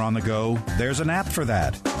 The Answer on the go? There's an app for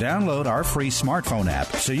that. Download our free smartphone app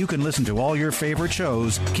so you can listen to all your favorite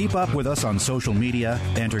shows, keep up with us on social media,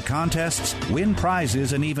 enter contests, win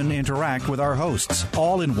prizes, and even interact with our hosts,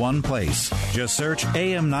 all in one place. Just search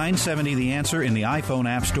AM 970 The Answer in the iPhone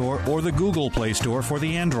App Store or the Google Play Store for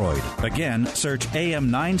the Android. Again, search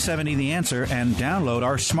AM 970 The Answer and download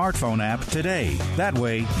our smartphone app today. That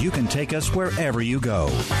way, you can take us wherever you go.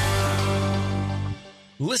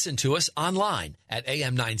 Listen to us online at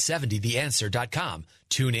am970theanswer.com.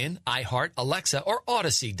 Tune in, iHeart, Alexa, or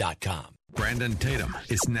Odyssey.com. Brandon Tatum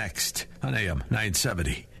is next on AM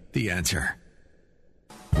 970. The Answer.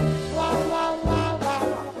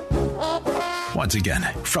 Once again,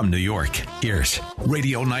 from New York, here's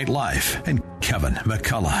Radio Night Live and Kevin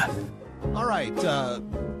McCullough. All right,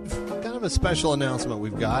 kind of a special announcement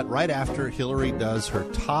we've got right after Hillary does her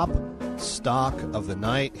top stock of the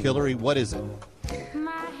night. Hillary, what is it?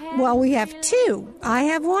 Well, we have two. I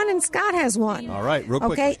have one and Scott has one. All right, real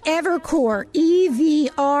quick. Okay, Evercore, EVR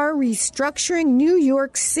Restructuring, New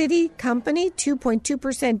York City company,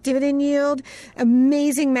 2.2% dividend yield,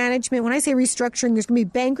 amazing management. When I say restructuring, there's going to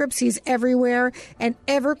be bankruptcies everywhere, and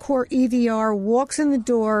Evercore EVR walks in the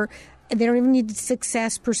door. They don't even need the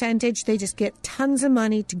success percentage. They just get tons of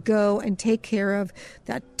money to go and take care of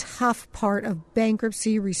that tough part of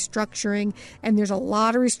bankruptcy, restructuring. And there's a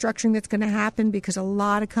lot of restructuring that's going to happen because a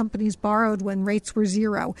lot of companies borrowed when rates were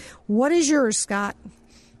zero. What is yours, Scott?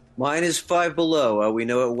 Mine is Five Below. We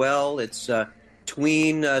know it well. It's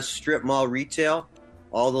tween strip mall retail.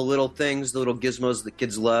 All the little things, the little gizmos that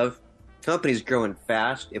kids love. Company's growing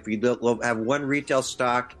fast. If we have one retail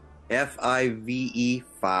stock, FIVE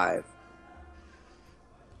 5.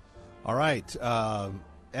 All right,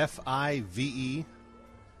 FIVE.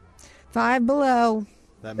 Five Below.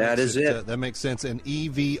 That is it. That makes sense. And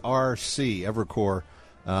EVRC, Evercore,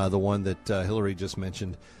 the one that Hillary just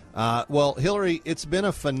mentioned. Well, Hillary, it's been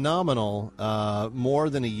a phenomenal more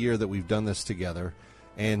than a year that we've done this together.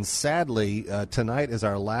 And sadly, tonight is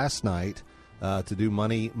our last night to do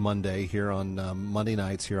Money Monday here on Monday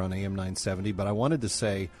nights here on AM 970. But I wanted to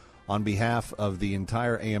say, on behalf of the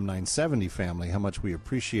entire AM 970 family, how much we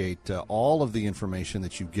appreciate all of the information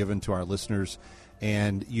that you've given to our listeners.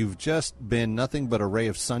 And you've just been nothing but a ray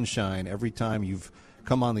of sunshine every time you've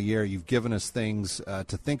come on the air. You've given us things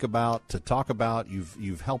to think about, to talk about.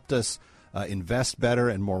 You've helped us invest better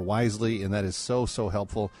and more wisely, and that is so, so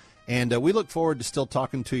helpful. And we look forward to still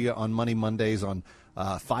talking to you on Money Mondays on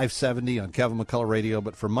 570 on Kevin McCullough Radio.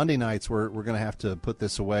 But for Monday nights, we're going to have to put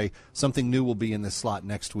this away. Something new will be in this slot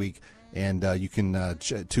next week, and you can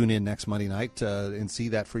tune in next Monday night and see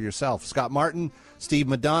that for yourself. Scott Martin, Steve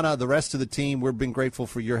Madonna, the rest of the team, we've been grateful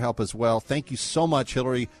for your help as well. Thank you so much,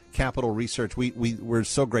 Hillary Capital Research. We're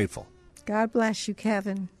so grateful. God bless you,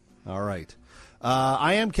 Kevin. All right.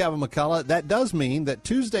 I am Kevin McCullough. That does mean that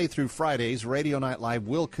Tuesday through Fridays, Radio Night Live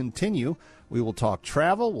will continue. We will talk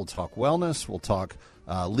travel, we'll talk wellness, we'll talk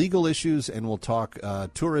legal issues, and we'll talk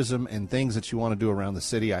tourism and things that you want to do around the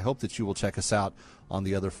city. I hope that you will check us out on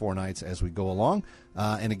the other 4 nights as we go along.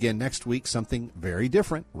 And again, next week, something very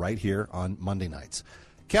different right here on Monday nights.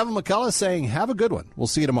 Kevin McCullough saying, have a good one. We'll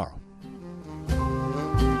see you tomorrow.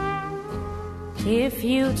 If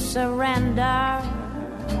you'd surrender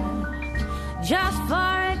just for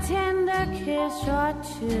a tender kiss or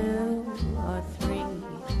 2 or 3,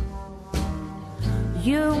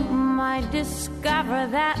 you might discover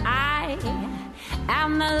that I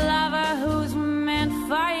am the lover who's meant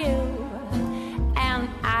for you, and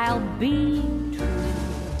I'll be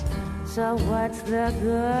true. So what's the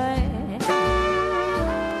good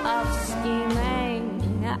of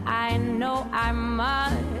scheming? I know I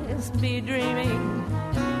must be dreaming,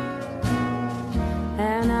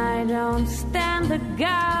 and I don't stand the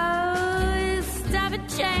ghost of a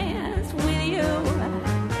chance with you.